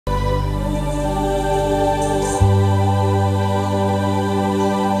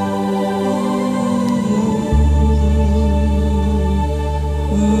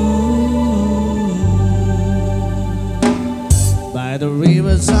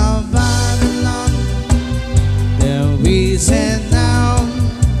rivers of Babylon, there we sat down.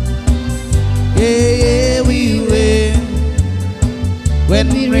 Yeah, yeah, we will. When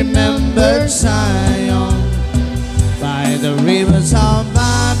we remembered Zion, by the rivers of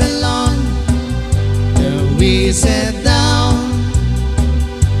Babylon, there we sat down.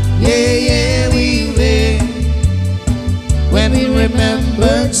 Yeah, yeah, we will. When we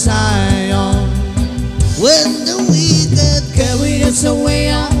remembered Zion, when the wicked carried us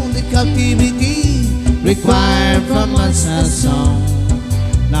away on the captivity, required from us a song.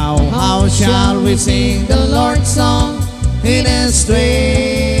 Now how shall we sing the Lord's song in a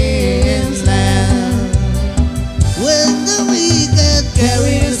strange land? When the wicked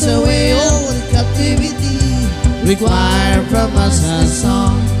carried us away on the captivity, required from us a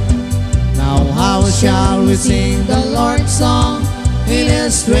song. Now how shall we sing the Lord's song in a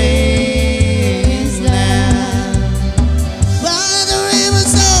strange land? By the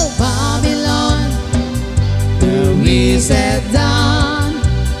rivers of Babylon, there we sat down.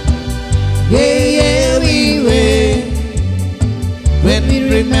 Yeah, yeah, we will. When we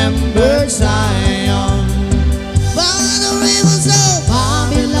remembered Zion, by the rivers of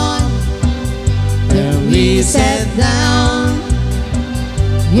Babylon, there we sat down.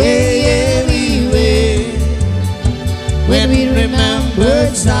 Yeah, yeah, we will. When we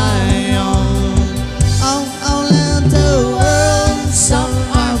remembered Zion, oh, let the world song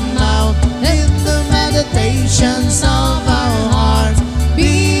our mouth in the meditations of our hearts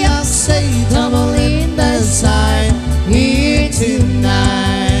be acceptable in the sight here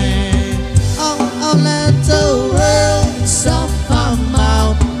tonight. Oh, let the world song our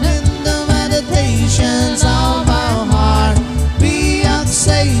mouth in the meditations of our heart be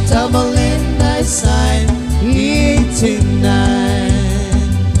acceptable in thy sight here tonight.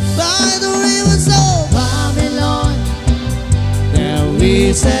 By the rivers of Babylon, there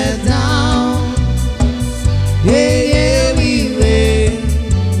we sat down. Yeah, yeah, we will.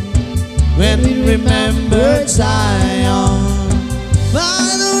 When we remembered Zion, by